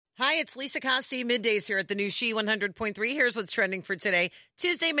Hi, it's Lisa Costi, middays here at the new She 100.3. Here's what's trending for today,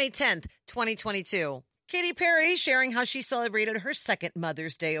 Tuesday, May 10th, 2022. Katy Perry sharing how she celebrated her second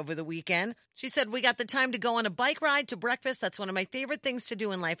Mother's Day over the weekend. She said, "We got the time to go on a bike ride to breakfast. That's one of my favorite things to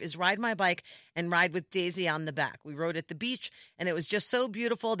do in life is ride my bike and ride with Daisy on the back. We rode at the beach, and it was just so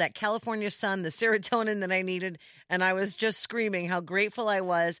beautiful, that California sun, the serotonin that I needed, and I was just screaming how grateful I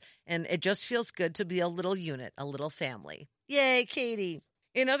was, and it just feels good to be a little unit, a little family." Yay, Katy.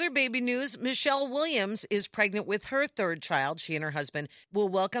 In other baby news, Michelle Williams is pregnant with her third child. She and her husband will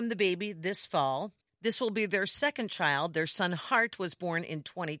welcome the baby this fall. This will be their second child. Their son, Hart, was born in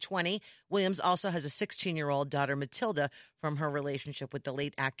 2020. Williams also has a 16-year-old daughter, Matilda, from her relationship with the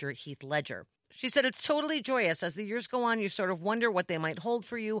late actor Heath Ledger. She said, "It's totally joyous. As the years go on, you sort of wonder what they might hold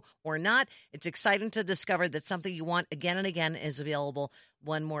for you or not. It's exciting to discover that something you want again and again is available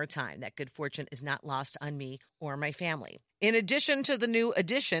one more time. That good fortune is not lost on me or my family." In addition to the new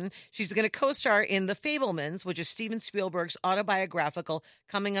addition, she's going to co-star in The Fabelmans, which is Steven Spielberg's autobiographical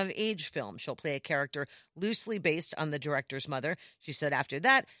coming-of-age film. She'll play a character loosely based on the director's mother. She said after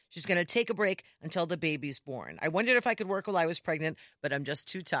that, she's going to take a break until the baby's born. "I wondered if I could work while I was pregnant, but I'm just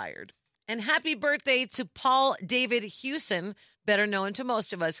too tired." And happy birthday to Paul David Hewson, better known to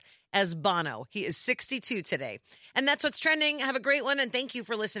most of us as Bono. He is 62 today. And that's what's trending. Have a great one, and thank you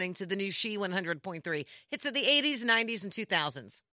for listening to the new She 100.3. Hits of the 80s, 90s, and 2000s.